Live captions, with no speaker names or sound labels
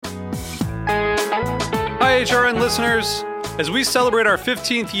HRN listeners. As we celebrate our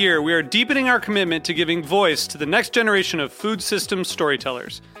 15th year, we are deepening our commitment to giving voice to the next generation of food systems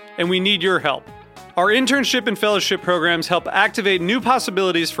storytellers, and we need your help. Our internship and fellowship programs help activate new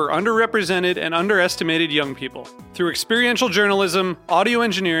possibilities for underrepresented and underestimated young people through experiential journalism, audio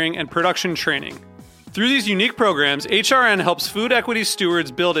engineering, and production training. Through these unique programs, HRN helps food equity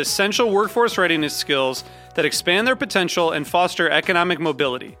stewards build essential workforce readiness skills that expand their potential and foster economic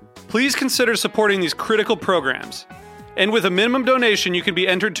mobility. Please consider supporting these critical programs. And with a minimum donation, you can be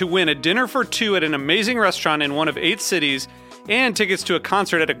entered to win a dinner for two at an amazing restaurant in one of 8 cities and tickets to a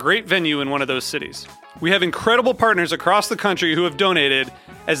concert at a great venue in one of those cities. We have incredible partners across the country who have donated,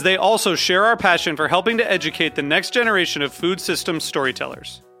 as they also share our passion for helping to educate the next generation of food systems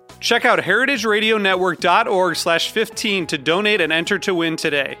storytellers. Check out heritageradionetwork.org/15 to donate and enter to win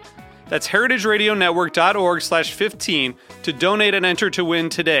today. That's heritageradionetwork.org/15 to donate and enter to win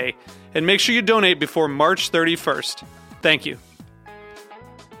today. And make sure you donate before March 31st. Thank you.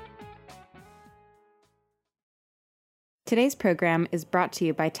 Today's program is brought to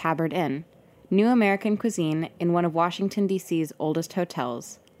you by Tabard Inn, new American cuisine in one of Washington, D.C.'s oldest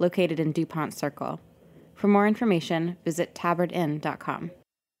hotels, located in DuPont Circle. For more information, visit tabardinn.com.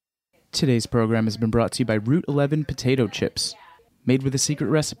 Today's program has been brought to you by Route 11 Potato Chips. Made with a secret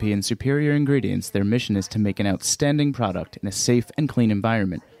recipe and superior ingredients, their mission is to make an outstanding product in a safe and clean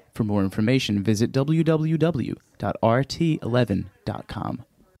environment. For more information, visit www.rt11.com.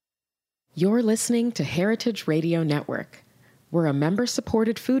 You're listening to Heritage Radio Network. We're a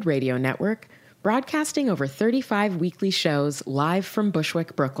member-supported food radio network broadcasting over 35 weekly shows live from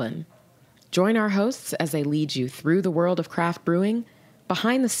Bushwick, Brooklyn. Join our hosts as they lead you through the world of craft brewing,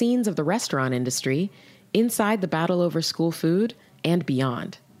 behind the scenes of the restaurant industry, inside the battle over school food, and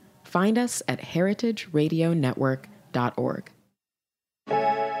beyond. Find us at heritageradionetwork.org.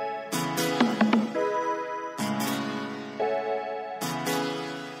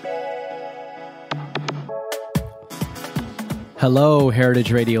 Hello,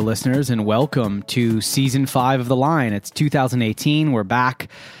 Heritage Radio listeners, and welcome to Season 5 of The Line. It's 2018. We're back.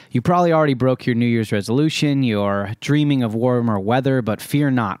 You probably already broke your New Year's resolution. You're dreaming of warmer weather, but fear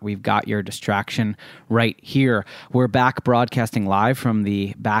not. We've got your distraction right here. We're back broadcasting live from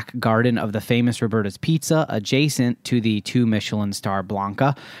the back garden of the famous Roberta's Pizza, adjacent to the 2 Michelin star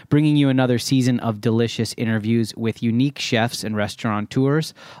Blanca, bringing you another season of delicious interviews with unique chefs and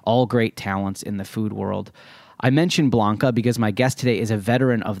restaurateurs, all great talents in the food world. I mentioned Blanca because my guest today is a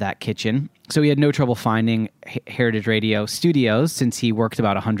veteran of that kitchen, so he had no trouble finding Heritage Radio studios since he worked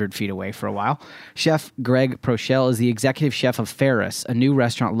about 100 feet away for a while. Chef Greg Proechel is the executive chef of Ferris, a new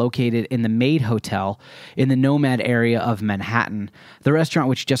restaurant located in the Maid Hotel in the Nomad area of Manhattan. The restaurant,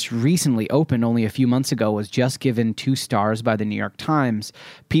 which just recently opened only a few months ago, was just given 2 stars by the New York Times.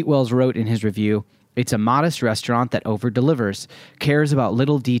 Pete Wells wrote in his review, "It's a modest restaurant that over-delivers, cares about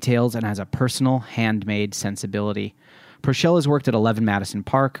little details, and has a personal, handmade sensibility." Proechel has worked at 11 Madison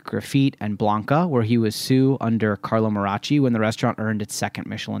Park, Graffiti, and Blanca, where he was sous under Carlo Maracci when the restaurant earned its 2nd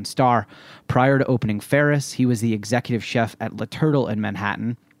Michelin star. Prior to opening Ferris, he was the executive chef at Le Turtle in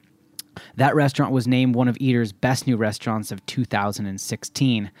Manhattan. That restaurant was named one of Eater's best new restaurants of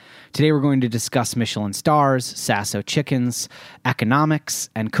 2016. Today we're going to discuss Michelin stars, Sasso chickens, economics,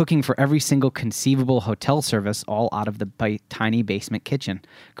 and cooking for every single conceivable hotel service, all out of the tiny basement kitchen.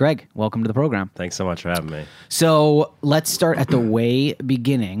 Greg, welcome to the program. Thanks so much for having me. So let's start at the way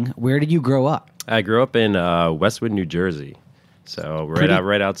beginning. Where did you grow up? I grew up in Westwood, New Jersey. So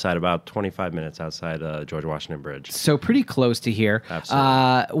right outside, about 25 minutes outside George Washington Bridge. So pretty close to here.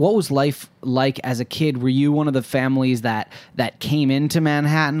 Absolutely. What was life like as a kid? Were you one of the families that came into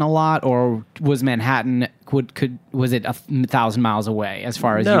Manhattan a lot, or was Manhattan was it 1,000 miles away as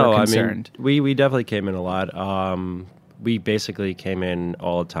far as you were concerned? I mean, we definitely came in a lot. We basically came in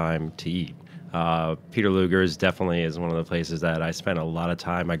all the time to eat. Peter Luger's definitely is one of the places that I spent a lot of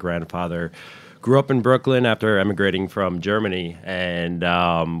time. My grandfather grew up in Brooklyn after emigrating from Germany, and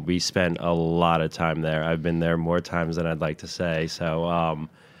we spent a lot of time there. I've been there more times than I'd like to say. So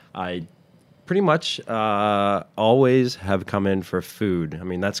I pretty much always have come in for food. I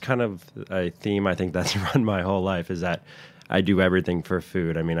mean, that's kind of a theme I think that's run my whole life, is that I do everything for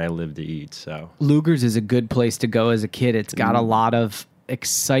food. I mean, I live to eat. So Luger's is a good place to go as a kid. It's got a lot of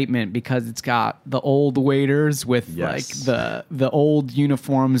excitement because it's got the old waiters with like the old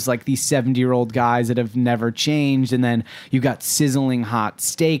uniforms, like these 70-year-old guys that have never changed, and then you got sizzling hot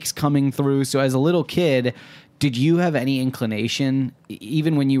steaks coming through. So as a little kid, did you have any inclination,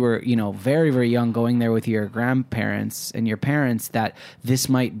 even when you were, very, very young, going there with your grandparents and your parents, that this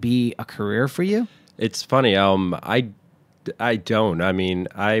might be a career for you? It's funny. I I don't. I mean,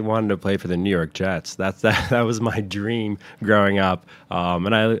 I wanted to play for the New York Jets. That was my dream growing up.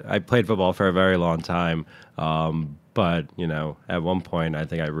 And I played football for a very long time. But at one point, I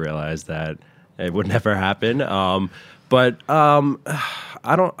think I realized that it would never happen. But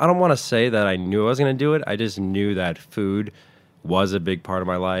I don't want to say that I knew I was going to do it. I just knew that food was a big part of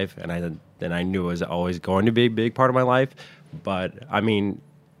my life, and I knew it was always going to be a big part of my life. But I mean,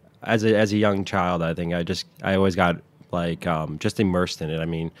 as a young child, I think I always got just immersed in it. I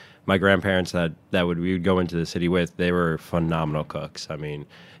mean, my grandparents we would go into the city with, they were phenomenal cooks. I mean,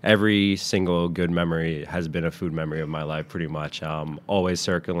 every single good memory has been a food memory of my life, pretty much. Always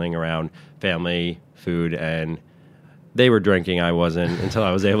circling around family, food, and they were drinking. I wasn't until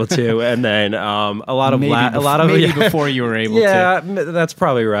I was able to, and then maybe before you were able to. Yeah, that's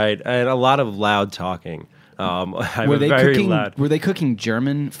probably right, and a lot of loud talking. Were they cooking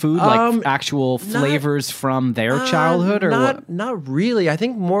German food, like actual flavors from their childhood, or what? Not really. I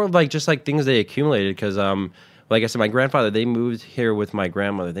think more of just things they accumulated. Because, like I said, my grandfather, they moved here with my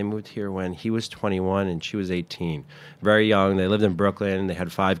grandmother. They moved here when he was 21 and she was 18. Very young. They lived in Brooklyn. They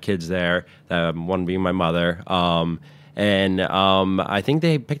had 5 kids there. One being my mother. And I think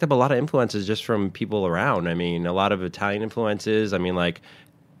they picked up a lot of influences just from people around. I mean, a lot of Italian influences. I mean,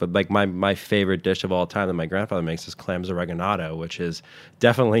 But my favorite dish of all time that my grandfather makes is clams oreganato, which is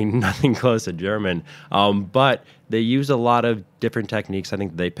definitely nothing close to German. But they use a lot of different techniques I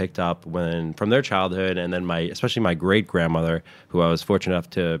think they picked up from their childhood, and then especially my great grandmother, who I was fortunate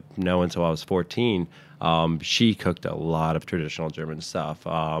enough to know until I was 14. She cooked a lot of traditional German stuff.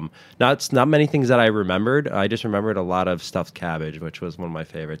 Not many things that I remembered. I just remembered a lot of stuffed cabbage, which was one of my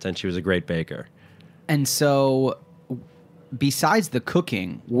favorites, and she was a great baker. And so, besides the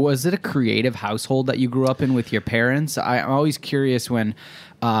cooking, was it a creative household that you grew up in with your parents? I'm always curious when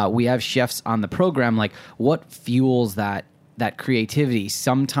we have chefs on the program, like what fuels that creativity.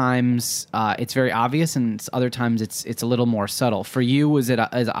 Sometimes it's very obvious, and other times it's a little more subtle. For you, was it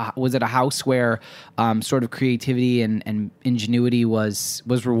a house where sort of creativity and ingenuity was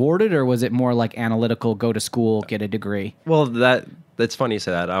rewarded, or was it more like analytical, go to school, get a degree? Well, that's funny you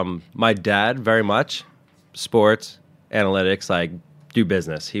say that. My dad, very much sports, analytics, do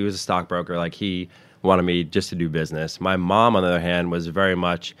business. He was a stockbroker. He wanted me just to do business. My mom, on the other hand, was very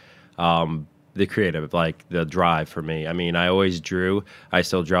much the creative, the drive for me. I mean, I always drew. I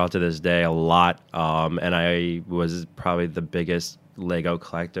still draw to this day a lot. And I was probably the biggest Lego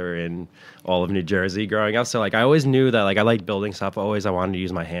collector in all of New Jersey growing up. So I always knew that I liked building stuff. Always I wanted to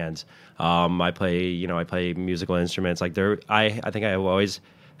use my hands. I play musical instruments. I think I always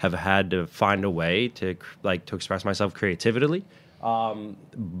have had to find a way to express myself creatively.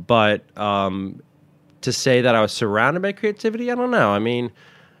 But to say that I was surrounded by creativity, I don't know. I mean,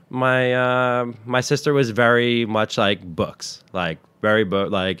 my sister was very much books,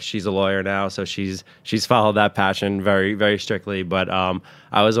 she's a lawyer now, so she's followed that passion very, very strictly. But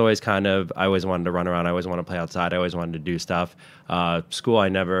I was always I always wanted to run around. I always wanted to play outside. I always wanted to do stuff. School, I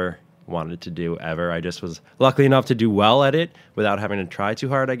never wanted to do ever. I just was lucky enough to do well at it without having to try too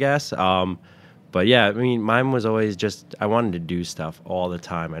hard, I guess. But yeah, I mean, mine was always I wanted to do stuff all the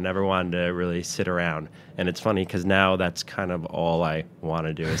time. I never wanted to really sit around. And it's funny because now that's kind of all I want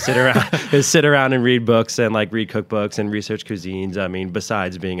to do is sit around and read books and read cookbooks and research cuisines. I mean,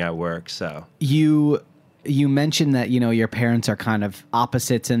 besides being at work. So you mentioned that your parents are kind of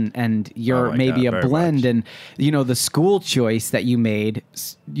opposites, and you're maybe a blend. Much. And the school choice that you made,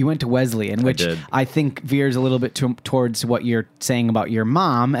 you went to Wesleyan, which I think veers a little bit towards what you're saying about your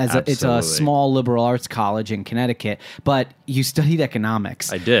mom, as it's a small liberal arts college in Connecticut. But you studied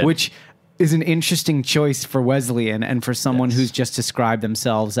economics. I did, which is an interesting choice for Wesleyan, and for someone who's just described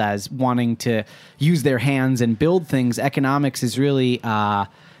themselves as wanting to use their hands and build things. Economics is really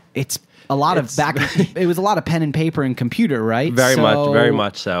it's a lot of it was a lot of pen and paper and computer, right? Very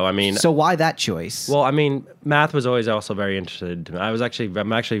much so. I mean, so why that choice? Well, I mean, math was always also very interested to me.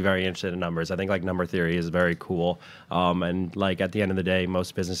 I'm actually very interested in numbers. I think number theory is very cool. And at the end of the day,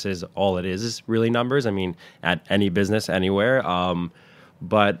 most businesses, all it is really numbers. I mean, at any business, anywhere.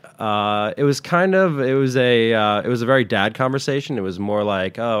 But it was a very dad conversation. It was more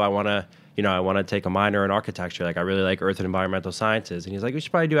I want to take a minor in architecture. I really like earth and environmental sciences. And he's like, we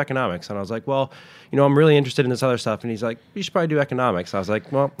should probably do economics. And I was like, well, I'm really interested in this other stuff. And he's like, you should probably do economics. I was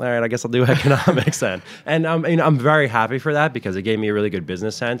like, well, all right, I guess I'll do economics then. And I'm very happy for that because it gave me a really good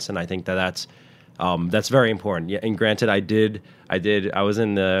business sense. And I think that's very important. Yeah, and granted, I did have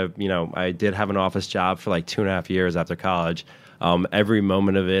an office job for 2.5 years after college. Every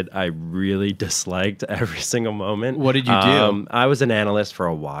moment of it, I really disliked every single moment. What did you do? I was an analyst for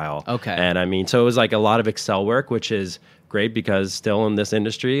a while. Okay. And so it was a lot of Excel work, which is great because still in this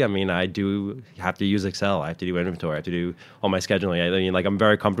industry, I mean, I do have to use Excel. I have to do inventory. I have to do all my scheduling. I mean, like, I'm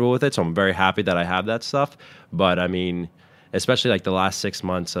very comfortable with it, so I'm very happy that I have that stuff. But I mean, especially like the last 6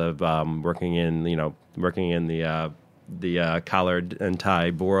 months of working in the collared and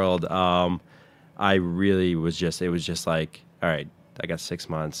tie world, I really was it was just like, all right, I got 6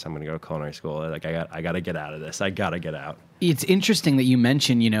 months. I'm going to go to culinary school. Like, I got to get out of this. I got to get out. It's interesting that you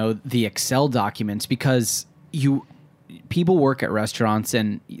mention, the Excel documents, because people work at restaurants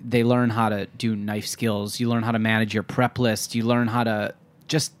and they learn how to do knife skills. You learn how to manage your prep list. You learn how to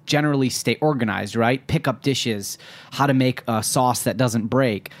just generally stay organized, right? Pick up dishes, how to make a sauce that doesn't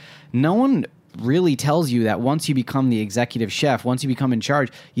break. No one really tells you that once you become the executive chef, once you become in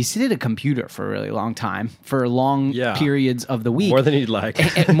charge, you sit at a computer for a really long time, for long periods of the week. More than you'd like.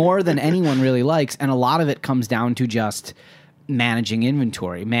 More than anyone really likes. And a lot of it comes down to just managing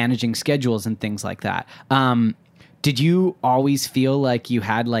inventory, managing schedules and things like that. Did you always feel like you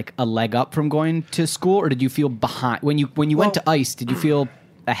had like a leg up from going to school, or did you feel behind? When you went to ICE, did you feel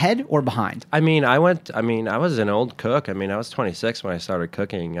ahead or behind? I was an old cook. I mean, I was 26 when I started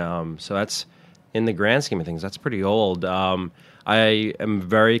cooking. So that's, in the grand scheme of things, that's pretty old. I am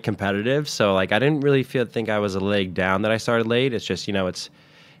very competitive, so like I didn't really think I was a leg down that I started late. It's just,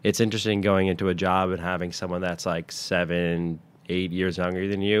 it's interesting going into a job and having someone that's like 7, 8 years younger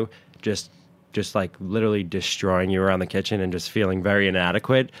than you, just like literally destroying you around the kitchen and just feeling very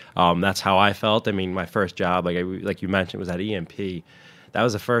inadequate. That's how I felt. I mean, my first job, like you mentioned, was at EMP. That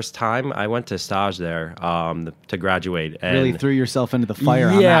was the first time I went to stage there to graduate. And really threw yourself into the fire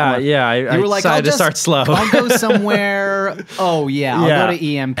on that one. Yeah. I were like, decided to start slow. I'll go somewhere. I'll go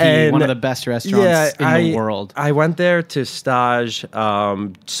to EMP, one of the best restaurants in the world. I went there to stage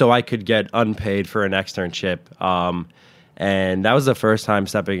so I could get unpaid for an externship. And that was the first time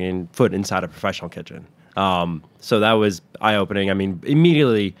stepping foot inside a professional kitchen. So that was eye-opening. I mean,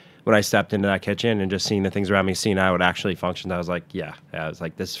 immediately when I stepped into that kitchen and just seeing the things around me, seeing how it actually functioned, I was like, I was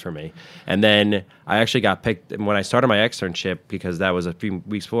like, this is for me. And then I actually got picked when I started my externship, because that was a few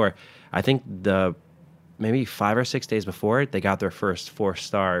weeks before. I think maybe 5 or 6 days before it, they got their first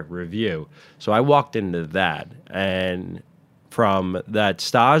 4-star review. So I walked into that, and from that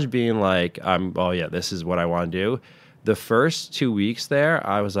stage being like, this is what I want to do. The first 2 weeks there,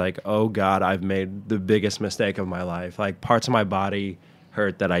 I was like, oh God, I've made the biggest mistake of my life. Like, parts of my body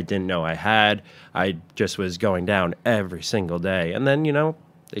hurt that I didn't know I had. I just was going down every single day. And then,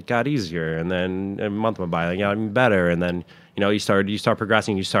 it got easier. And then a month went by, it got even better. And then, you start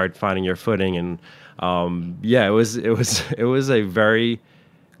progressing, you start finding your footing. And it was a very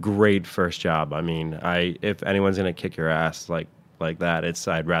great first job. I mean, if anyone's going to kick your ass like that,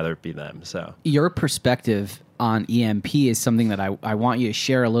 I'd rather it be them. So your perspective on EMP is something that I want you to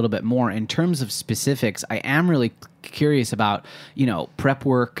share a little bit more. In terms of specifics, I am really curious about, prep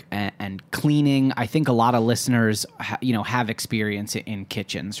work and cleaning. I think a lot of listeners, have experience in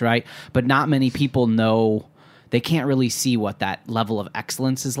kitchens, right? But not many people know, they can't really see what that level of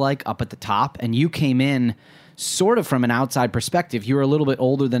excellence is like up at the top. And you came in sort of from an outside perspective. You were a little bit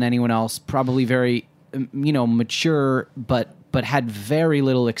older than anyone else, probably very, mature, but had very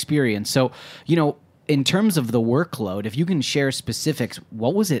little experience. So, in terms of the workload, if you can share specifics,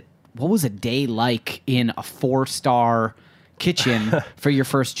 what was a day like in a 4-star kitchen for your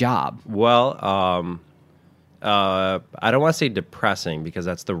first job? Well, I don't want to say depressing, because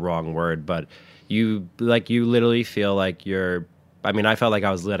that's the wrong word, but you literally feel like I felt like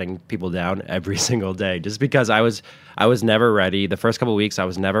I was letting people down every single day, just because I was never ready. The first couple of weeks, I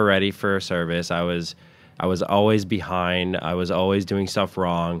was never ready for service. I was always behind. I was always doing stuff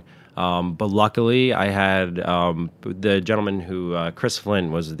wrong. But luckily, I had the gentleman who, Chris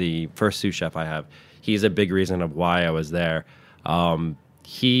Flint, was the first sous chef I have. He's a big reason of why I was there.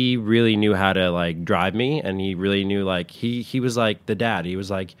 He really knew how to drive me, and he really knew he was like the dad. He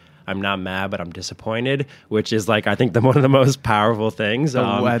was like, I'm not mad, but I'm disappointed, which is I think one of the most powerful things. The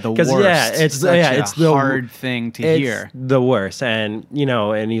worst. It's the hard thing to hear. The worst, and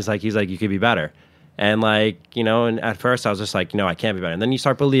and he's like, you could be better. And and at first I was just like, no, I can't be better. And then you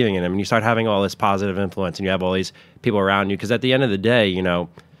start believing in him, and you start having all this positive influence, and you have all these people around you. Because at the end of the day,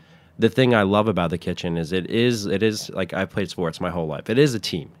 the thing I love about the kitchen is it is like, I've played sports my whole life. It is a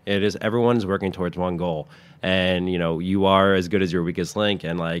team. It is, everyone's working towards one goal. And, you are as good as your weakest link.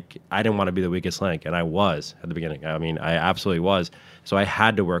 And I didn't want to be the weakest link. And I was at the beginning. I mean, I absolutely was. So I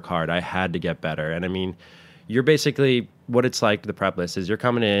had to work hard. I had to get better. And I mean, you're basically, what it's like, the prep list is you're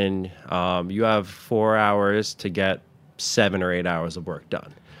coming in, you have 4 hours to get 7 or 8 hours of work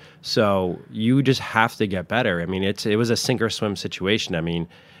done. So you just have to get better. I mean, it was a sink or swim situation. I mean,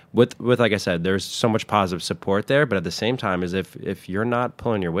 with like I said, there's so much positive support there, but at the same time, is if you're not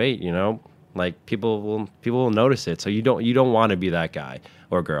pulling your weight, like people will notice it. So you don't want to be that guy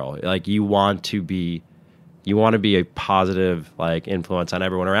or girl. Like you want to be a positive like influence on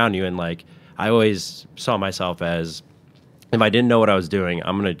everyone around you. And like I always saw myself as, if I didn't know what I was doing,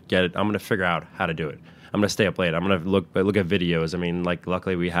 I'm gonna figure out how to do it. I'm gonna stay up late. I'm gonna look at videos. I mean, like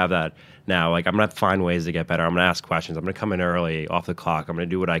luckily we have that now. Like I'm gonna find ways to get better. I'm gonna ask questions. I'm gonna come in early, off the clock. I'm gonna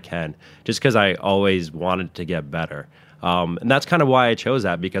do what I can, just because I always wanted to get better. And that's kind of why I chose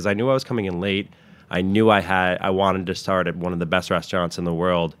that, because I knew I was coming in late. I knew I wanted to start at one of the best restaurants in the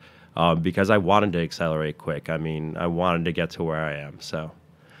world, because I wanted to accelerate quick. I mean, I wanted to get to where I am. So,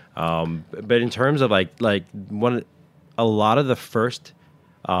 but in terms of a lot of the first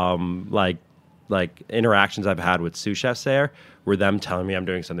like interactions I've had with sous chefs there were them telling me I'm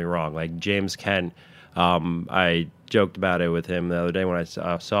doing something wrong. Like James Kent, I joked about it with him the other day when I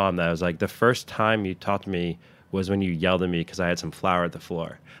saw him. That I was like, the first time you talked to me was when you yelled at me because I had some flour at the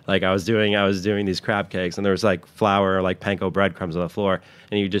floor. Like I was doing these crab cakes and there was like flour, like panko breadcrumbs on the floor,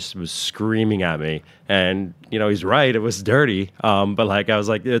 and he just was screaming at me. And he's right, it was dirty. But like I was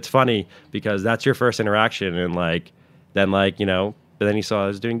like, it's funny because that's your first interaction, and but then he saw I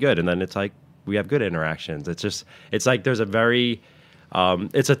was doing good, and then it's like we have good interactions. It's like there's a very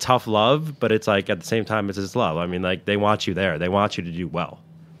it's a tough love, but it's like at the same time it's just love. I mean, like they want you there, they want you to do well.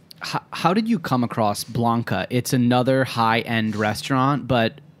 How did you come across Blanca? It's another high-end restaurant,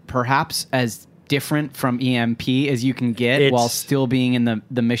 but perhaps as different from EMP as you can get while still being in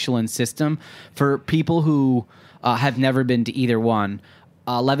the Michelin system. For people who have never been to either one,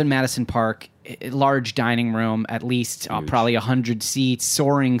 11 Madison Park, large dining room, at least probably 100 seats,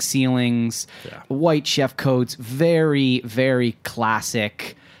 soaring ceilings, white chef coats, very, very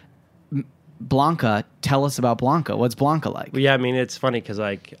classic. Blanca, tell us about Blanca. What's Blanca like? Well, yeah, I mean, it's funny because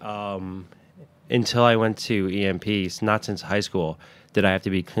like until I went to EMP, not since high school, did I have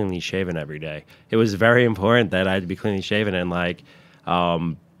to be cleanly shaven every day. It was very important that I had to be cleanly shaven, and like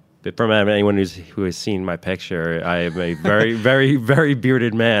from anyone who has seen my picture, I am a very, very, very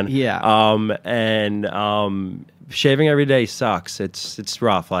bearded man. Yeah. Shaving every day sucks. It's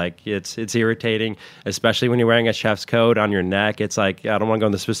rough. Like it's irritating, especially when you're wearing a chef's coat on your neck. It's like, I don't want to go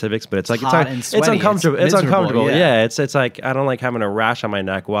into specifics, but it's like hot and sweaty. it's uncomfortable. It's uncomfortable. Yeah. It's like I don't like having a rash on my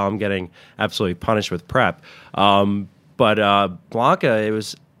neck while I'm getting absolutely punished with prep. But Blanca,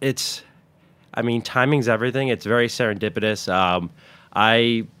 I mean, timing's everything. It's very serendipitous.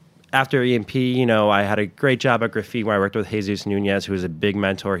 After EMP, I had a great job at Graffiti where I worked with Jesus Nunez, who was a big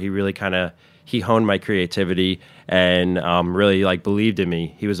mentor. He really he honed my creativity and really like believed in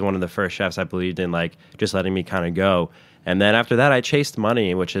me. He was one of the first chefs I believed in, like just letting me kind of go. And then after that, I chased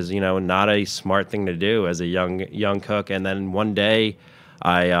money, which is not a smart thing to do as a young cook. And then one day,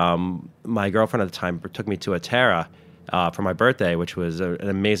 my girlfriend at the time took me to a Terra for my birthday, which was an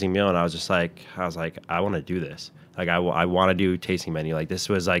amazing meal. And I was like, I want to do this. Like I want to do tasting menu. Like this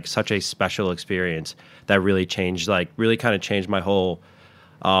was like such a special experience that really kind of changed my whole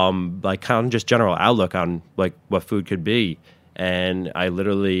like kind of just general outlook on like what food could be. And I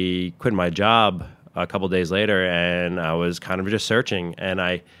literally quit my job a couple days later, and I was kind of just searching, and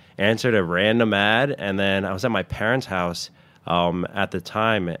I answered a random ad, and then I was at my parents' house at the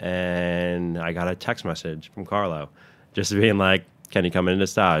time, and I got a text message from Carlo just being like, can you come into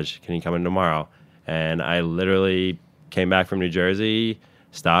stage? Can you come in tomorrow? And I literally came back from New Jersey,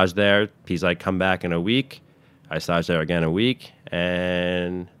 staged there. He's like, come back in a week. I staged there again a week,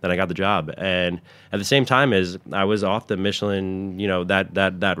 and then I got the job. And at the same time as I was off the Michelin,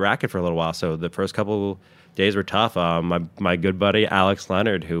 that racket for a little while. So the first couple days were tough. My good buddy Alex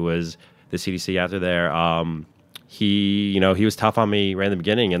Leonard, who was the CDC after there, he was tough on me right in the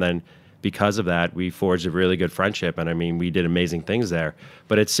beginning, and then because of that, we forged a really good friendship. And I mean, we did amazing things there.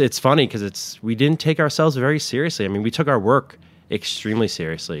 But it's funny because we didn't take ourselves very seriously. I mean, we took our work extremely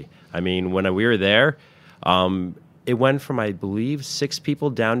seriously. I mean, when we were there, it went from, I believe, 6 people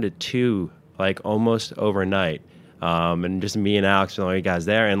down to 2, like almost overnight. And just me and Alex were the only guys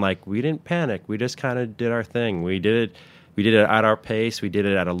there. And like, we didn't panic. We just kind of did our thing. We did it at our pace. We did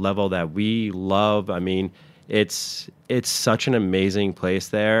it at a level that we love. I mean, it's such an amazing place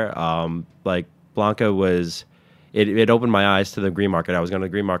there. Like Blanca was, it opened my eyes to the green market. I was going to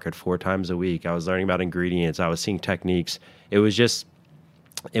the green market 4 times a week. I was learning about ingredients. I was seeing techniques. It was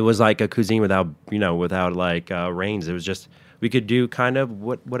like a cuisine without like reins. It was just, we could do kind of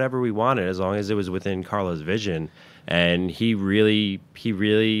whatever we wanted as long as it was within Carlo's vision. And he really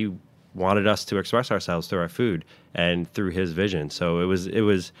wanted us to express ourselves through our food and through his vision. So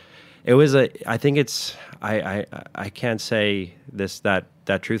I think I can't say this, that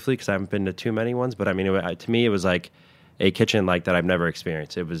that truthfully because I haven't been to too many ones. But I mean, to me, it was like a kitchen like that I've never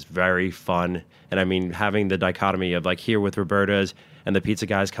experienced. It was very fun, and I mean, having the dichotomy of like here with Roberta's and the pizza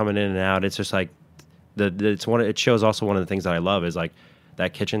guys coming in and out. It's just like it shows also one of the things that I love is like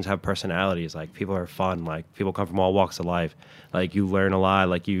that kitchens have personalities. Like people are fun. Like people come from all walks of life. Like you learn a lot.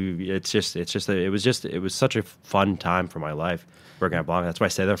 Like it was such a fun time for my life working at Blanca. That's why I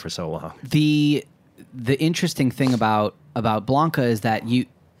stayed there for so long. The interesting thing about Blanca is that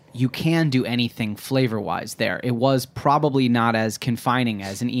you can do anything flavor-wise there. It was probably not as confining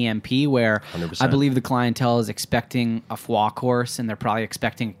as an EMP where 100%. I believe the clientele is expecting a foie course and they're probably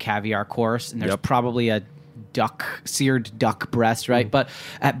expecting a caviar course and there's probably a seared duck breast, right? But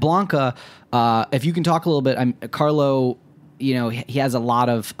at Blanca, if you can talk a little bit, Carlo, you know, he has a lot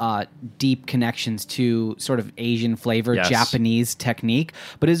of deep connections to sort of Asian flavor, yes. Japanese technique.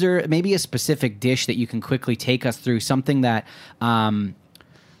 But is there maybe a specific dish that you can quickly take us through, something that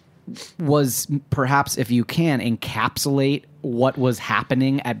was perhaps, if you can, encapsulate what was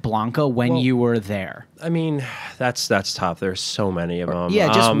happening at Blanca when you were there? I mean, that's tough. There's so many of them.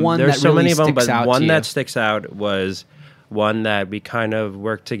 Yeah, just one there's that so really many of them, sticks but out one to that you. sticks out was one that we kind of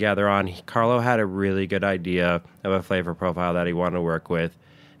worked together on. Carlo had a really good idea of a flavor profile that he wanted to work with,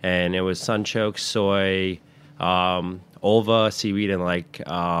 and it was sunchoke, soy, ulva, seaweed, and like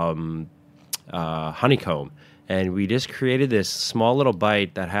honeycomb. And we just created this small little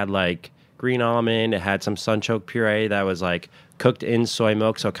bite that had like green almond. It had some sunchoke puree that was like cooked in soy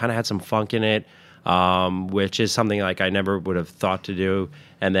milk, so it kind of had some funk in it, which is something like I never would have thought to do.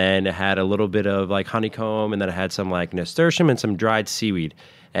 And then it had a little bit of like honeycomb, and then it had some like nasturtium and some dried seaweed,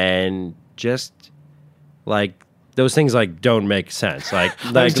 and just like those things like don't make sense. Like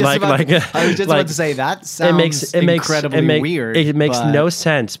I was just about to say that sounds incredibly weird. It makes no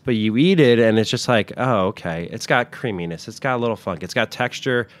sense, but you eat it and it's just like, oh, okay. It's got creaminess. It's got a little funk. It's got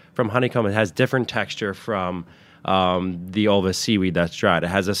texture from honeycomb. It has different texture from the ulva seaweed that's dried. It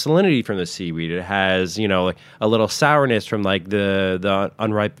has a salinity from the seaweed. It has, you know, like a little sourness from like the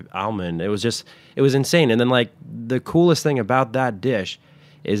unripe almond. It was insane. And then like the coolest thing about that dish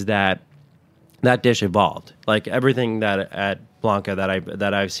is that dish evolved. Like everything that at Blanca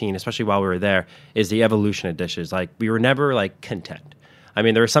that I've seen, especially while we were there, is the evolution of dishes. Like we were never like content. I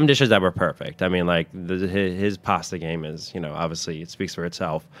mean, there were some dishes that were perfect. I mean, like his pasta game is, you know, obviously it speaks for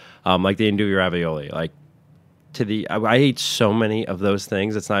itself. Like the andouille ravioli. Like I ate so many of those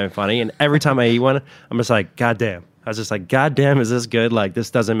things. It's not even funny. And every time I eat one, I'm just like, God damn. I was just like, God damn, is this good? Like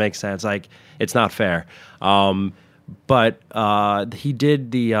this doesn't make sense. Like it's not fair. But he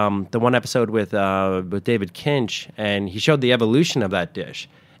did the one episode with David Kinch, and he showed the evolution of that dish,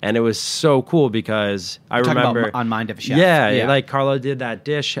 and it was so cool because I remember about on Mind of a Chef. Yeah, like Carlo did that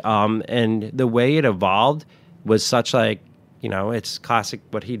dish, and the way it evolved was such like, you know, it's classic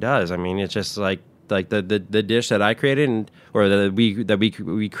what he does. I mean, it's just like the dish that I created or that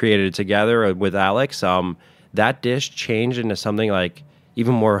we created together with Alex. That dish changed into something like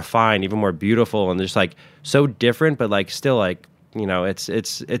even more refined, even more beautiful, and just like so different, but like still like, you know, it's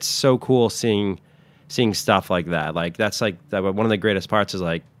so cool seeing stuff like that. Like that's like one of the greatest parts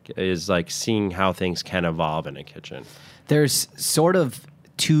is like seeing how things can evolve in a kitchen. There's sort of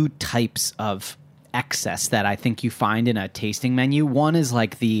two types of excess that I think you find in a tasting menu. One is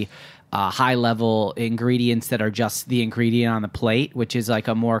like the high-level ingredients that are just the ingredient on the plate, which is like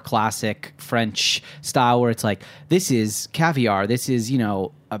a more classic French style where it's like, this is caviar, this is, you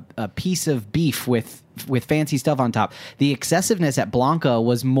know, a piece of beef with fancy stuff on top. The excessiveness at Blanca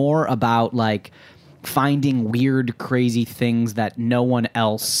was more about like finding weird, crazy things that no one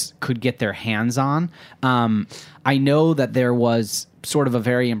else could get their hands on. I know that there was sort of a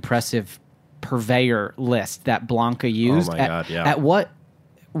very impressive purveyor list that Blanca used. Oh my God, yeah.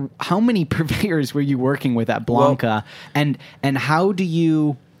 How many purveyors were you working with at Blanca? Well, and how do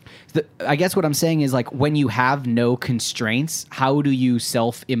you... I guess what I'm saying is, like, when you have no constraints, how do you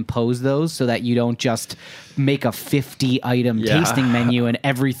self-impose those so that you don't just make a 50-item tasting menu and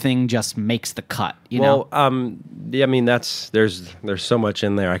everything just makes the cut? You know? Yeah, I mean, there's so much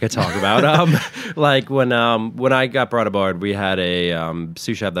in there I could talk about. Like when I got brought aboard, we had a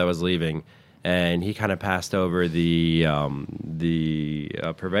sous chef that was leaving, and he kind of passed over the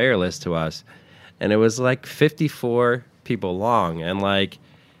purveyor list to us, and it was like 54 people long, and like.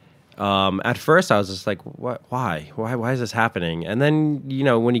 At first, I was just like, "What? Why? Why is this happening?" And then, you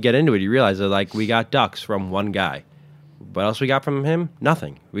know, when you get into it, you realize that like we got ducks from one guy. What else we got from him?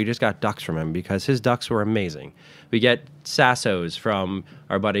 Nothing. We just got ducks from him because his ducks were amazing. We get sassos from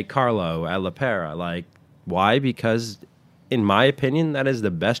our buddy Carlo at La Pera. Like, why? Because in my opinion, that is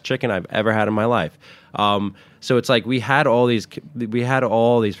the best chicken I've ever had in my life. So it's like we had all these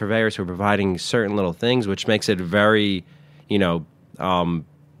purveyors who are providing certain little things, which makes it very,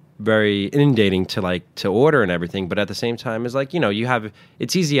 very inundating to order and everything. But at the same time, it's like,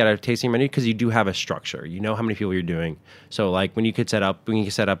 it's easy at a tasting menu because you do have a structure. You know how many people you're doing. So like when you can set up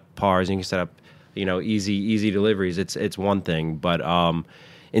pars and you can set up, easy deliveries, it's one thing. But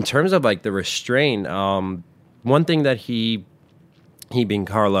in terms of like the restraint, one thing that he being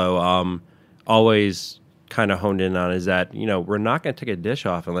Carlo, always kind of honed in on is that, we're not going to take a dish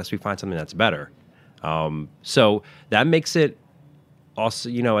off unless we find something that's better. So that makes it also,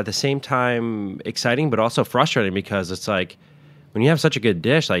 at the same time exciting, but also frustrating because it's like when you have such a good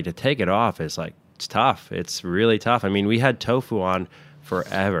dish, like to take it off is like, it's tough. It's really tough. I mean, we had tofu on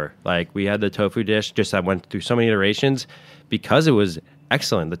forever. Like we had the tofu dish, just that went through so many iterations because it was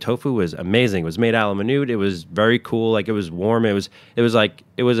excellent. The tofu was amazing. It was made a la minute. It was very cool. Like it was warm. It was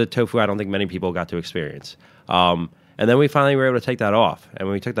a tofu I don't think many people got to experience. And then we finally were able to take that off. And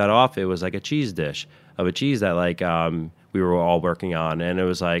when we took that off, it was like a cheese dish of a cheese that like we were all working on. And it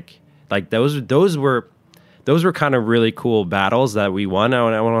was like those were kind of really cool battles that we won. I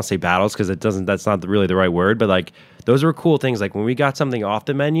don't want to say battles because that's not really the right word, but like those were cool things. Like when we got something off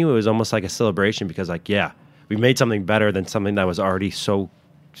the menu, it was almost like a celebration because like, yeah, we made something better than something that was already so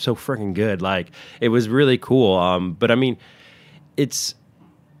freaking good. Like it was really cool. But I mean, it's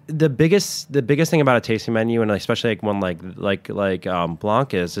the biggest thing about a tasting menu, and especially like one like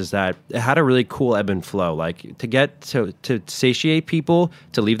Blanca's, is that it had a really cool ebb and flow. Like to get to satiate people,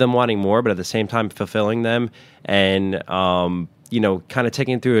 to leave them wanting more, but at the same time fulfilling them, and kind of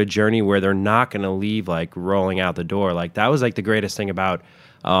taking through a journey where they're not going to leave like rolling out the door. Like that was like the greatest thing about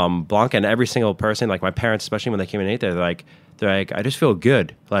Blanca. And every single person, like my parents, especially when they came and ate there, they're like, I just feel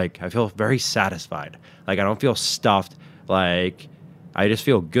good. Like I feel very satisfied. Like I don't feel stuffed. Like I just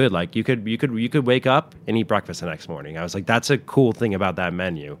feel good. Like you could wake up and eat breakfast the next morning. I was like, that's a cool thing about that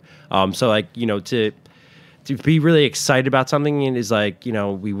menu. So like, to be really excited about something and is like,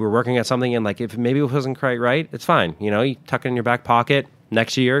 we were working at something and like, if maybe it wasn't quite right, it's fine. You tuck it in your back pocket.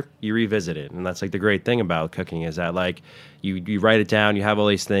 Next year, you revisit it. And that's like the great thing about cooking is that like you write it down, you have all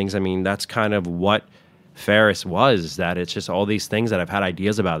these things. I mean, that's kind of what Ferris was, that it's just all these things that I've had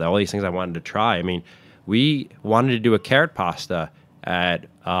ideas about, all these things I wanted to try. I mean, we wanted to do a carrot pasta at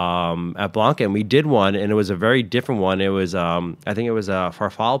Blanca, and we did one, and it was a very different one. It was I think it was a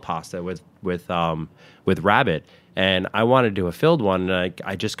farfalle pasta with rabbit, and I wanted to do a filled one, and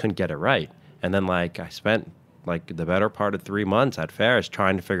I just couldn't get it right. And then like I spent like the better part of 3 months at Ferris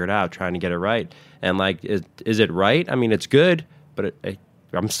trying to figure it out, trying to get it right. And like, is it right? I mean, it's good, but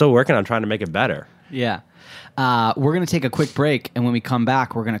I'm still working on trying to make it better. Yeah. We're going to take a quick break, and when we come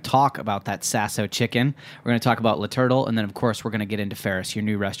back, we're going to talk about that Sasso chicken. We're going to talk about La Turtle, and then, of course, we're going to get into Ferris, your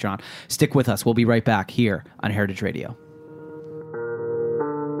new restaurant. Stick with us. We'll be right back here on Heritage Radio.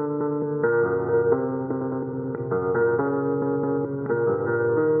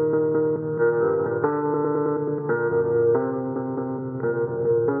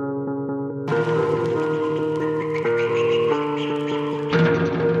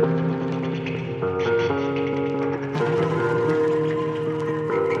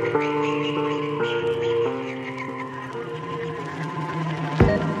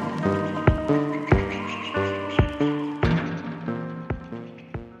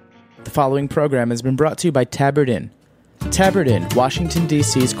 The following program has been brought to you by Tabard Inn. Tabard Inn, Washington,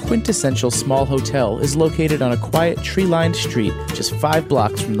 D.C.'s quintessential small hotel, is located on a quiet, tree-lined street just 5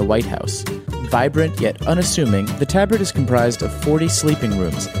 blocks from the White House. Vibrant yet unassuming, the Tabard is comprised of 40 sleeping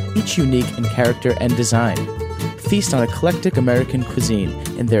rooms, each unique in character and design. Feast on eclectic American cuisine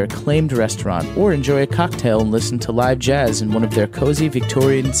in their acclaimed restaurant, or enjoy a cocktail and listen to live jazz in one of their cozy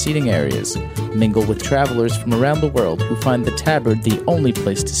Victorian seating areas. Mingle with travelers from around the world who find the Tabard the only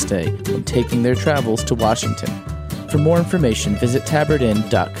place to stay when taking their travels to Washington. For more information, visit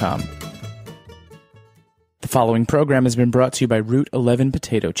tabardinn.com. The following program has been brought to you by Route 11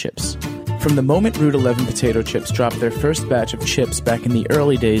 Potato Chips. From the moment Route 11 Potato Chips dropped their first batch of chips back in the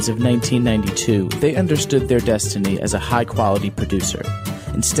early days of 1992, they understood their destiny as a high-quality producer.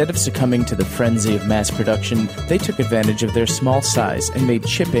 Instead of succumbing to the frenzy of mass production, they took advantage of their small size and made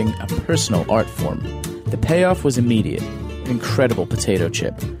chipping a personal art form. The payoff was immediate: an incredible potato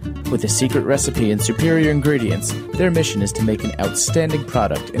chip. With a secret recipe and superior ingredients, their mission is to make an outstanding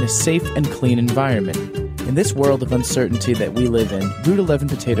product in a safe and clean environment. In this world of uncertainty that we live in, Route 11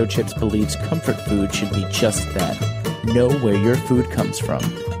 Potato Chips believes comfort food should be just that. Know where your food comes from.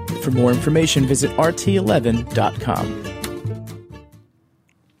 For more information, visit rt11.com.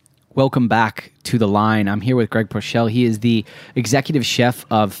 Welcome back to the line. I'm here with Greg Proechel. He is the executive chef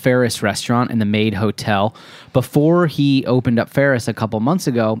of Ferris Restaurant and the Maid Hotel. Before he opened up Ferris a couple months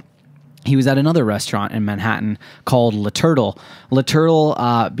ago, he was at another restaurant in Manhattan called Le Turtle. Le Turtle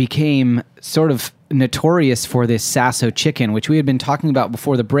became sort of notorious for this Sasso chicken, which we had been talking about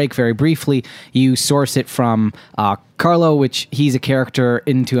before the break very briefly. You source it from Carlo, which he's a character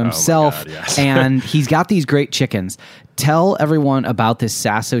into himself, God, yes. and he's got these great chickens. Tell everyone about this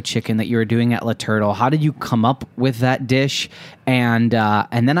Sasso chicken that you were doing at Le Turtle. How did you come up with that dish? And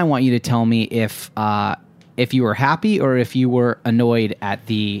then I want you to tell me if you were happy or if you were annoyed at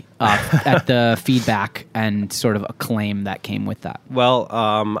the feedback and sort of acclaim that came with that. Well,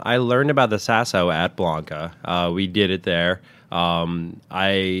 I learned about the Sasso at Blanca. We did it there.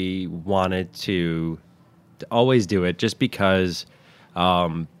 I wanted to always do it just because, we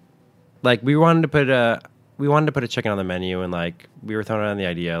wanted to put a chicken on the menu, and like we were throwing around the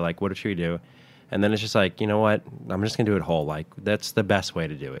idea, like what should we do? And then it's just like, you know what? I'm just gonna do it whole. Like that's the best way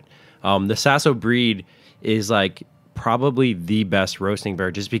to do it. The Sasso breed is like probably the best roasting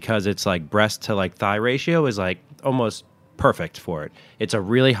bird just because it's like breast to like thigh ratio is like almost perfect for it. It's a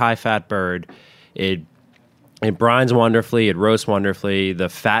really high fat bird. It brines wonderfully. It roasts wonderfully. The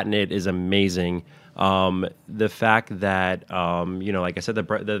fat in it is amazing. The fact that like I said,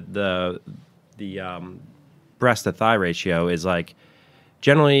 the breast to thigh ratio is like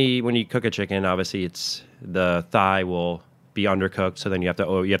generally when you cook a chicken, obviously it's the thigh will be undercooked, so then you have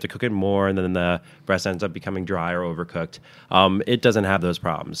to cook it more, and then the breast ends up becoming dry or overcooked. It doesn't have those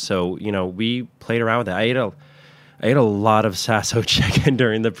problems. So we played around with it. I ate a lot of Sasso chicken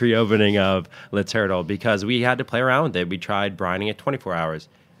during the pre-opening of Le Turtle because we had to play around with it. We tried brining it 24 hours.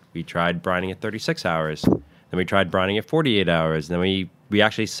 We tried brining it 36 hours. Then we tried brining it 48 hours. Then we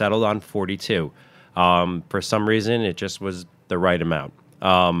actually settled on 42. For some reason, it just was the right amount.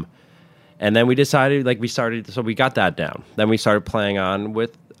 And then we decided, so we got that down. Then we started playing on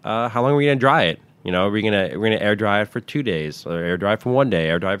with how long are we going to dry it? We're gonna air dry it for 2 days, or air dry it for 1 day,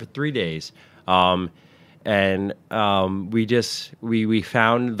 air dry it for 3 days. We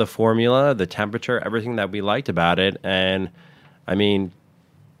found the formula, the temperature, everything that we liked about it. And I mean,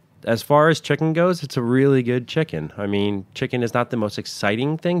 as far as chicken goes, it's a really good chicken. I mean, chicken is not the most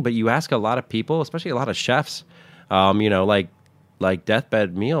exciting thing, but you ask a lot of people, especially a lot of chefs, like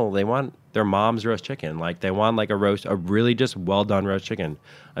deathbed meal, they want their mom's roast chicken. Like they want like a really just well done roast chicken.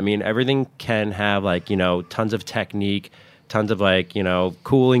 I mean, everything can have like, tons of technique, tons of like,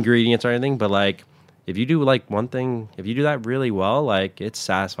 cool ingredients or anything. But like, if you do like one thing, if you do that really well, like it's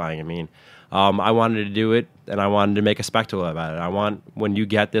satisfying. I mean, I wanted to do it and I wanted to make a spectacle about it. When you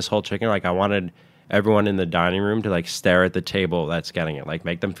get this whole chicken, like I wanted everyone in the dining room to like stare at the table that's getting it, like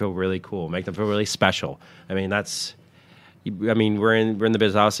make them feel really cool, make them feel really special. I mean, we're in the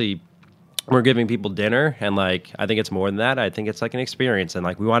business, obviously. We're giving people dinner, and like I think it's more than that. I think it's like an experience, and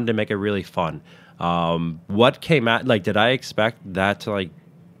like we wanted to make it really fun. What came out, like, did I expect that to like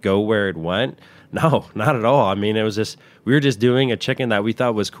go where it went? No, not at all. I mean, it was just we were just doing a chicken that we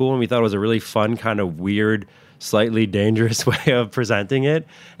thought was cool, and we thought it was a really fun, kind of weird, slightly dangerous way of presenting it,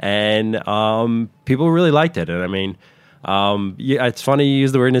 and people really liked it. And I mean, it's funny you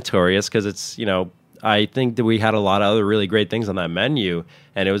use the word notorious because it's I think that we had a lot of other really great things on that menu,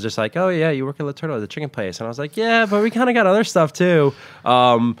 and it was just like, oh yeah, you work at Le Turtle, the chicken place, and I was like, yeah, but we kind of got other stuff too.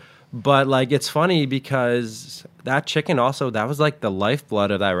 But like, it's funny because that chicken also, that was like the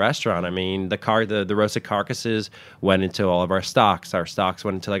lifeblood of that restaurant. I mean, the roasted carcasses went into all of our stocks. Our stocks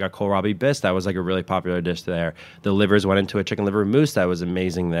went into like a kohlrabi bisque that was like a really popular dish there. The livers went into a chicken liver mousse that was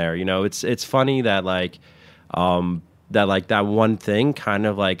amazing there. It's funny that like. That one thing kind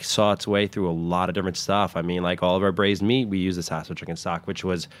of like saw its way through a lot of different stuff. I mean, like all of our braised meat, we used the Sasso chicken stock, which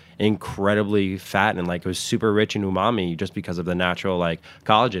was incredibly fat and like it was super rich in umami just because of the natural like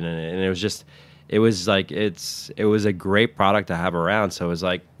collagen in it. And it was a great product to have around. So it was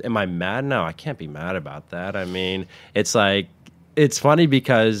like, am I mad? No, I can't be mad about that. I mean, it's like, it's funny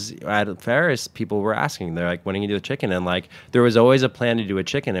because at Ferris, people were asking, they're like, when are you going to do a chicken? And like, there was always a plan to do a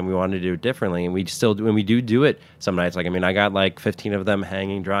chicken and we wanted to do it differently. And we still do, and we do it some nights. Like, I mean, I got like 15 of them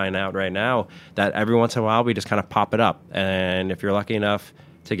hanging, drying out right now that every once in a while we just kind of pop it up. And if you're lucky enough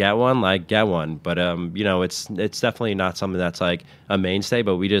to get one, like get one. But, it's definitely not something that's like a mainstay,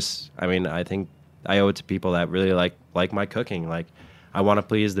 but I think I owe it to people that really like my cooking. Like, I want to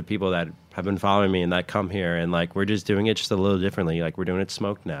please the people that have been following me and that come here, and like we're just doing it just a little differently. Like we're doing it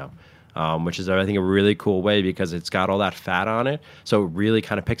smoked now, which is I think a really cool way because it's got all that fat on it, so it really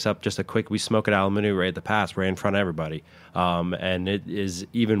kind of picks up just a quick. We smoke it al menu right at the pass, right in front of everybody, and it is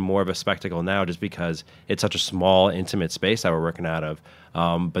even more of a spectacle now just because it's such a small, intimate space that we're working out of.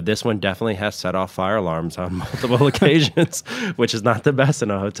 But this one definitely has set off fire alarms on multiple occasions, which is not the best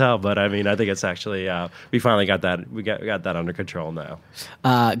in a hotel. But I mean, I think it's actually we finally got that we got that under control now.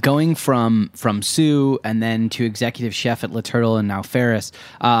 Going from Sue and then to executive chef at Le Turtle and now Ferris,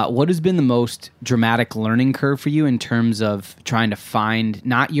 what has been the most dramatic learning curve for you in terms of trying to find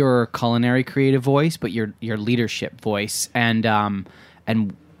not your culinary creative voice, but your leadership voice, and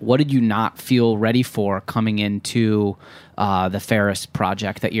what did you not feel ready for coming into the Ferris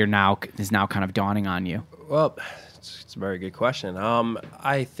project that is now kind of dawning on you? Well, it's a very good question.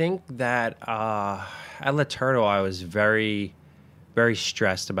 I think that at Le Turtle, I was very, very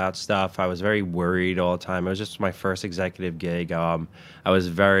stressed about stuff. I was very worried all the time. It was just my first executive gig. I was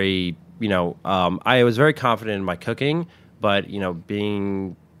very, I was very confident in my cooking, but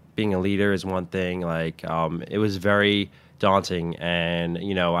being a leader is one thing. Like, it was very daunting, and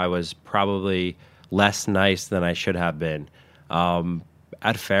I was probably less nice than I should have been.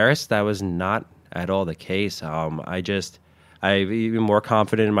 At Ferris, that was not at all the case. I'm even more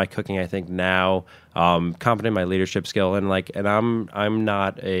confident in my cooking, I think, now. Confident in my leadership skill, and I'm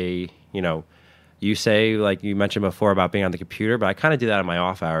not a you say, like you mentioned before about being on the computer, but I kind of do that in my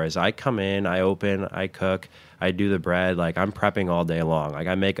off hours. I come in, I open, I cook, I do the bread. Like, I'm prepping all day long. Like,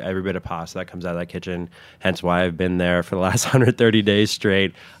 I make every bit of pasta that comes out of that kitchen. Hence why I've been there for the last 130 days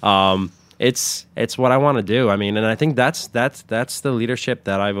straight. It's what I want to do. I mean, and I think that's the leadership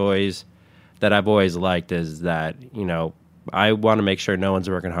that I've always liked, is that I want to make sure no one's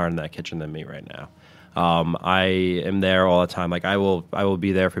working harder in that kitchen than me right now. I am there all the time. Like, I will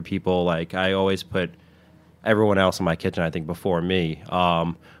be there for people. Like, I always put everyone else in my kitchen, I think, before me,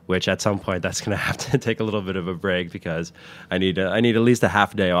 which at some point that's going to have to take a little bit of a break, because I need at least a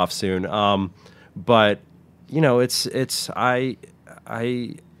half day off soon. But I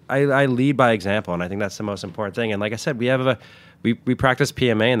lead by example, and I think that's the most important thing. And like I said, we practice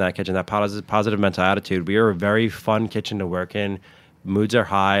PMA in that kitchen, that positive mental attitude. We are a very fun kitchen to work in. Moods are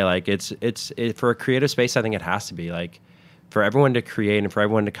high. Like, it's for a creative space, I think it has to be, like, for everyone to create and for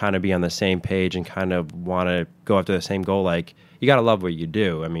everyone to kind of be on the same page and kind of want to go after the same goal. Like, you got to love what you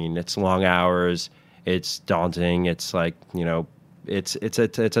do. I mean, it's long hours, it's daunting, it's like, it's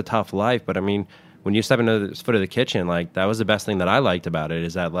a tough life. But I mean, when you step into the foot of the kitchen, like, that was the best thing that I liked about it,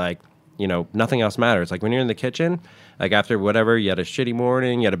 is that, like, nothing else matters. Like, when you're in the kitchen, like, after whatever, you had a shitty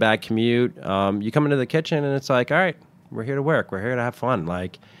morning, you had a bad commute, you come into the kitchen and it's like, all right, we're here to work. We're here to have fun.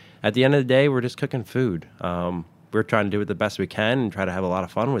 Like, at the end of the day, we're just cooking food. We're trying to do it the best we can and try to have a lot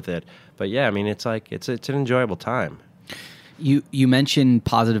of fun with it. But yeah, I mean, it's like, it's an enjoyable time. You mentioned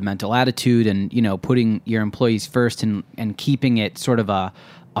positive mental attitude and, putting your employees first and keeping it sort of a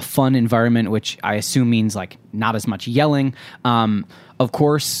fun environment, which I assume means, like, not as much yelling. Of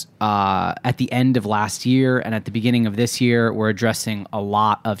course, at the end of last year and at the beginning of this year, we're addressing a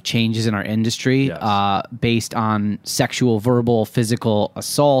lot of changes in our industry, yes, based on sexual, verbal, physical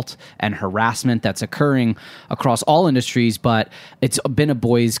assault and harassment that's occurring across all industries. But it's been a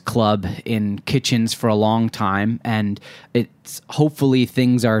boys' club in kitchens for a long time, and hopefully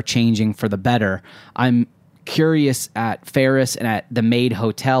things are changing for the better. I'm curious at Ferris and at the Maid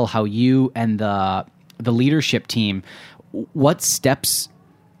Hotel, how you and the leadership team, what steps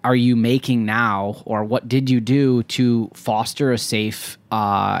are you making now, or what did you do to foster a safe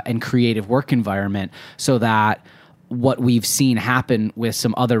and creative work environment so that what we've seen happen with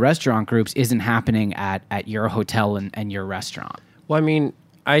some other restaurant groups isn't happening at your hotel and your restaurant? Well, I mean,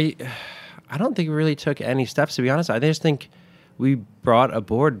 I don't think we really took any steps, to be honest. I just think we brought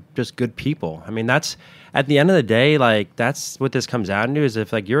aboard just good people. I mean, that's, at the end of the day, like, that's what this comes down to, is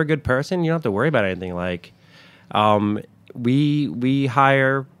if, like, you're a good person, you don't have to worry about anything. Like, we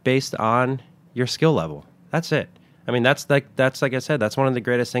hire based on your skill level. That's it. I mean, that's like I said, that's one of the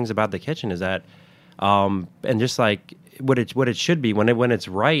greatest things about the kitchen, is that, and just like what it should be when it's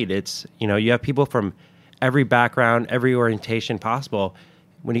right, it's, you have people from every background, every orientation possible.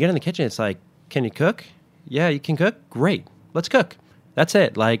 When you get in the kitchen, it's like, can you cook? Yeah, you can cook. Great. Let's cook. That's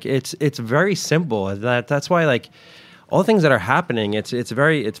it. Like, it's very simple. That's why, like, all the things that are happening, it's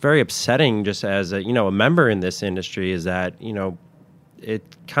very upsetting, just as a member in this industry, is that it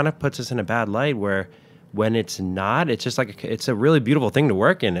kind of puts us in a bad light, where when it's not, it's just like it's a really beautiful thing to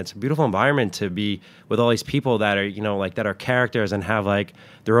work in. It's a beautiful environment to be with all these people that are like, that are characters and have, like,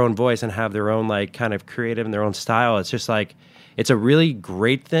 their own voice and have their own, like, kind of creative and their own style. It's just like, it's a really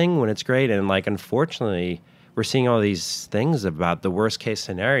great thing when it's great, and, like, unfortunately, we're seeing all these things about the worst case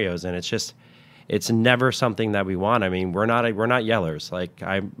scenarios, and it's never something that we want. I mean, we're not yellers. Like,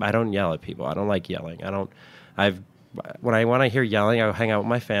 I don't yell at people. I don't like yelling. I've when I want to hear yelling, I hang out with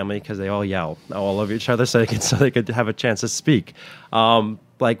my family because they all yell all over each other so they could have a chance to speak.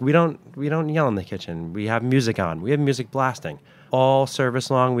 Like we don't yell in the kitchen. We have music on. We have music blasting all service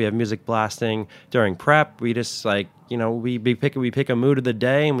long. We have music blasting during prep. We just we pick a mood of the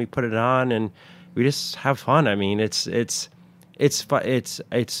day and we put it on and we just have fun. I mean, it's I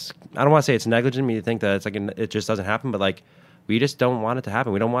don't want to say it's negligent me to think that it just doesn't happen, but like we just don't want it to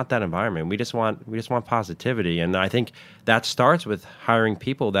happen. We don't want that environment. We just want positivity, and I think that starts with hiring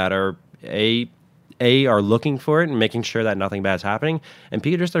people that are are looking for it and making sure that nothing bad is happening, and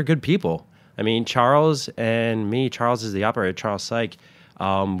people just are good people. I mean, Charles and me. Charles is the operator. Charles Syke.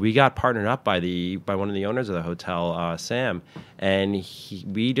 We got partnered up by one of the owners of the hotel, Sam, and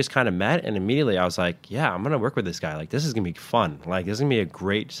we just kind of met, and immediately I was like, yeah, I'm going to work with this guy. Like, this is going to be fun. Like, this is going to be a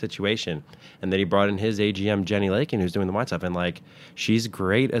great situation. And then he brought in his AGM, Jenny Lakin, who's doing the wine stuff, and like, she's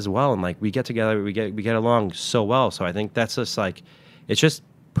great as well. And like, we get together, we get along so well. So I think that's just like, it's just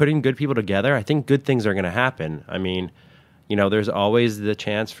putting good people together. I think good things are going to happen. I mean, there's always the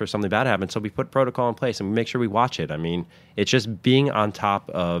chance for something bad to happen. So we put protocol in place and we make sure we watch it. I mean, it's just being on top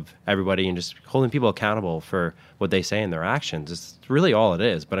of everybody and just holding people accountable for what they say and their actions. It's really all it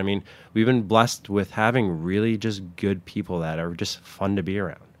is. But I mean, we've been blessed with having really just good people that are just fun to be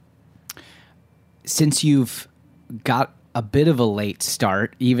around. Since you've got a bit of a late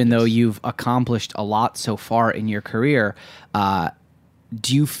start, even though you've accomplished a lot so far in your career,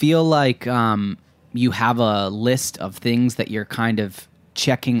 do you feel like you have a list of things that you're kind of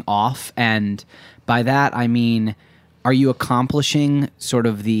checking off? And by that, I mean, are you accomplishing sort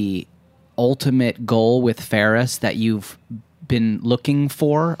of the ultimate goal with Ferris that you've been looking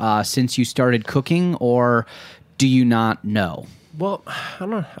for since you started cooking, or do you not know? Well, I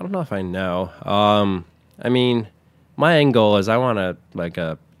don't know if I know. I mean, my end goal is I want a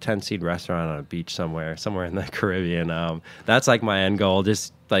 10-seat restaurant on a beach somewhere in the Caribbean. That's like my end goal,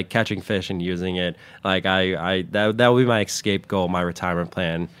 just like catching fish and using it. Like that will be my escape goal, my retirement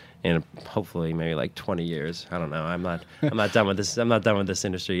plan in hopefully maybe like 20 years. I don't know. I'm not done with this. I'm not done with this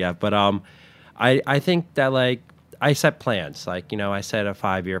industry yet. But I think that like I set plans. Like, I set a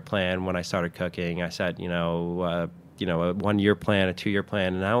 5-year plan when I started cooking. I set a 1-year plan, a 2-year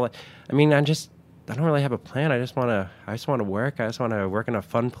plan, and now I don't really have a plan. I just want to work. I just want to work in a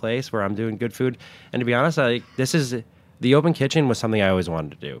fun place where I'm doing good food. And to be honest, the open kitchen was something I always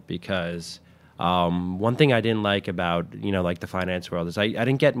wanted to do because one thing I didn't like about like the finance world is I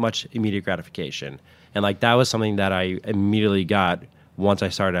didn't get much immediate gratification, and like that was something that I immediately got once I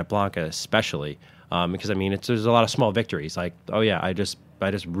started at Blanca, especially because I mean there's a lot of small victories. Like, oh yeah, I just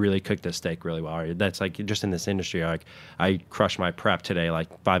really cooked this steak really well. Or that's like just in this industry, like I crushed my prep today like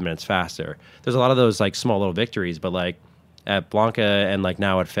 5 minutes faster. There's a lot of those like small little victories, but like at Blanca and like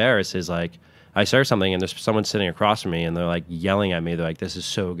now at Ferris is like I serve something and there's someone sitting across from me and they're like yelling at me. They're like, "This is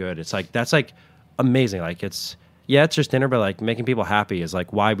so good." It's like that's like amazing. Like it's just dinner, but like making people happy is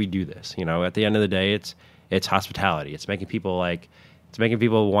like why we do this. At the end of the day, it's hospitality. It's making people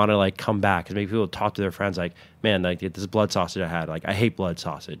want to like come back. It's making people talk to their friends like, man, like this blood sausage I had, like I hate blood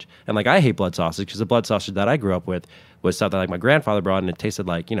sausage. And like I hate blood sausage because the blood sausage that I grew up with was stuff that like my grandfather brought and it tasted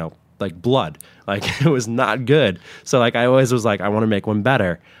like, like blood. Like it was not good. So like I always was like, I want to make one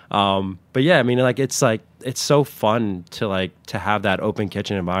better. But yeah, I mean like it's so fun to have that open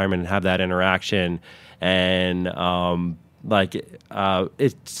kitchen environment and have that interaction and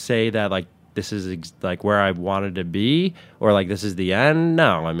say that like this is like where I wanted to be, or like this is the end.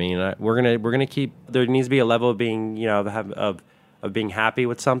 No, I mean we're gonna keep. There needs to be a level of being of being happy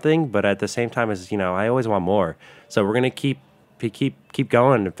with something, but at the same time as I always want more. So we're gonna keep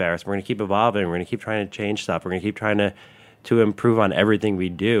going to Ferris. We're gonna keep evolving. We're gonna keep trying to change stuff. We're gonna keep trying to improve on everything we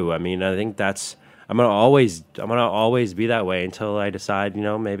do. I mean I think I'm gonna always be that way until I decide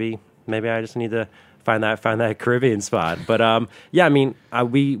maybe I just need to find that Caribbean spot. But yeah, I mean,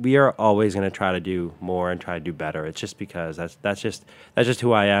 we are always going to try to do more and try to do better. It's just because that's just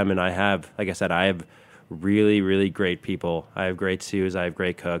who I am, and I have, like I said, I have really, really great people. I have great stews, I have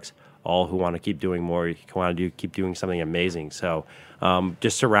great cooks, all who want to keep doing more, keep doing something amazing. So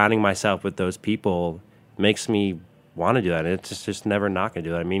just surrounding myself with those people makes me want to do that. And it's just never not going to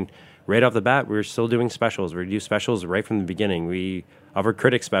do that. I mean, right off the bat, we're still doing specials. We do specials right from the beginning. We offer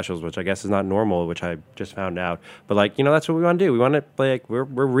critic specials, which I guess is not normal, which I just found out. But that's what we want to do. We want to play. We're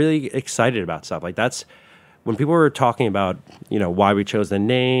really excited about stuff. Like that's when people were talking about why we chose the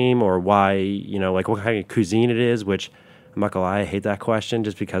name or why like what kind of cuisine it is. Which I'm not gonna lie, I hate that question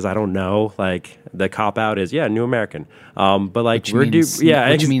just because I don't know. Like the cop out is New American. But like which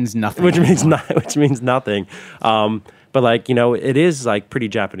means nothing. Which means nothing. But like, you know, it is like pretty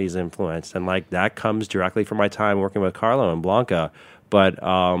Japanese influenced, and like that comes directly from my time working with Carlo and Blanca. But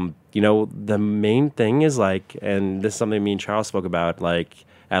you know, the main thing is like, and this is something me and Charles spoke about like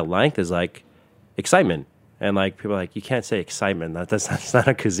at length, is like excitement. And like people are like, you can't say excitement. That's not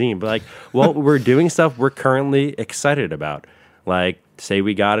a cuisine. But like, well, we're doing stuff we're currently excited about. Like, say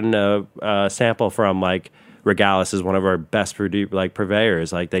we got in a sample from like Regalis, is one of our best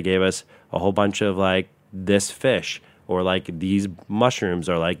purveyors. Like they gave us a whole bunch of like this fish, or like these mushrooms,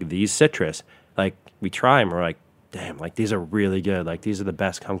 or like these citrus. Like we try them, we're like, damn, like these are really good. Like these are the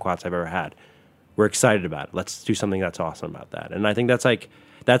best kumquats I've ever had. We're excited about it. Let's do something that's awesome about that. And I think that's like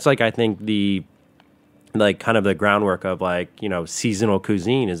I think the like kind of the groundwork of like, you know, seasonal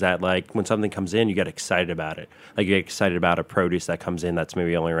cuisine, is that like when something comes in, you get excited about it. Like you get excited about a produce that comes in that's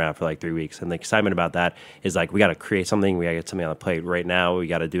maybe only around for like 3 weeks. And the excitement about that is like, we got to create something. We got to get something on the plate right now. We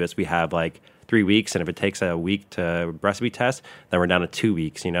got to do this. We have like 3 weeks. And if it takes a week to recipe test, then we're down to 2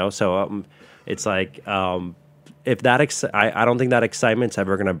 weeks, you know? So it's like, if that, I don't think that excitement's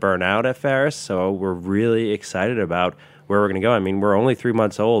ever going to burn out at Ferris. So we're really excited about where we're going to go. I mean, we're only 3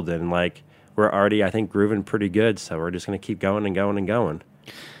 months old, and like, we're already, I think, grooving pretty good. So we're just going to keep going and going and going.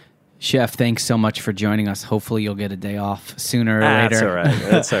 Chef, thanks so much for joining us. Hopefully you'll get a day off sooner or later. That's all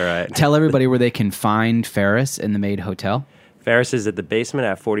right. That's all right. Tell everybody where they can find Ferris in the Maid Hotel. Ferris is at the basement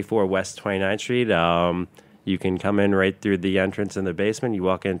at 44 West 29th Street. You can come in right through the entrance in the basement. You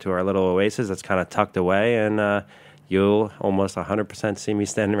walk into our little oasis that's kind of tucked away, and you'll almost 100% see me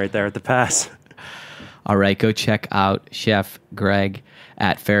standing right there at the pass. All right, go check out Chef Greg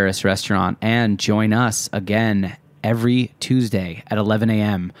at Ferris Restaurant, and join us again every Tuesday at 11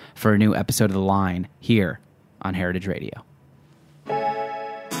 a.m. for a new episode of The Line here on Heritage Radio.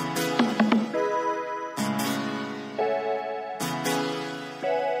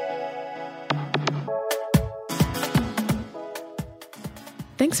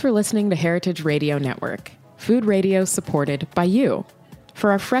 Thanks for listening to Heritage Radio Network, food radio supported by you.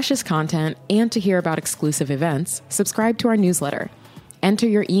 For our freshest content and to hear about exclusive events, subscribe to our newsletter. Enter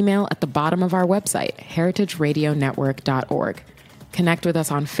your email at the bottom of our website, heritageradionetwork.org. Connect with us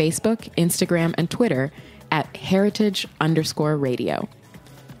on Facebook, Instagram, and Twitter at heritage_radio.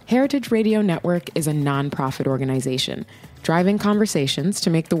 Heritage Radio Network is a nonprofit organization driving conversations to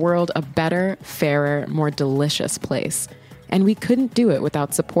make the world a better, fairer, more delicious place. And we couldn't do it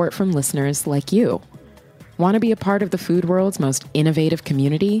without support from listeners like you. Want to be a part of the food world's most innovative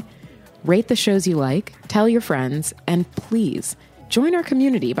community? Rate the shows you like, tell your friends, and please join our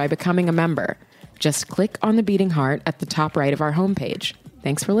community by becoming a member. Just click on the beating heart at the top right of our homepage.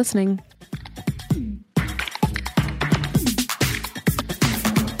 Thanks for listening.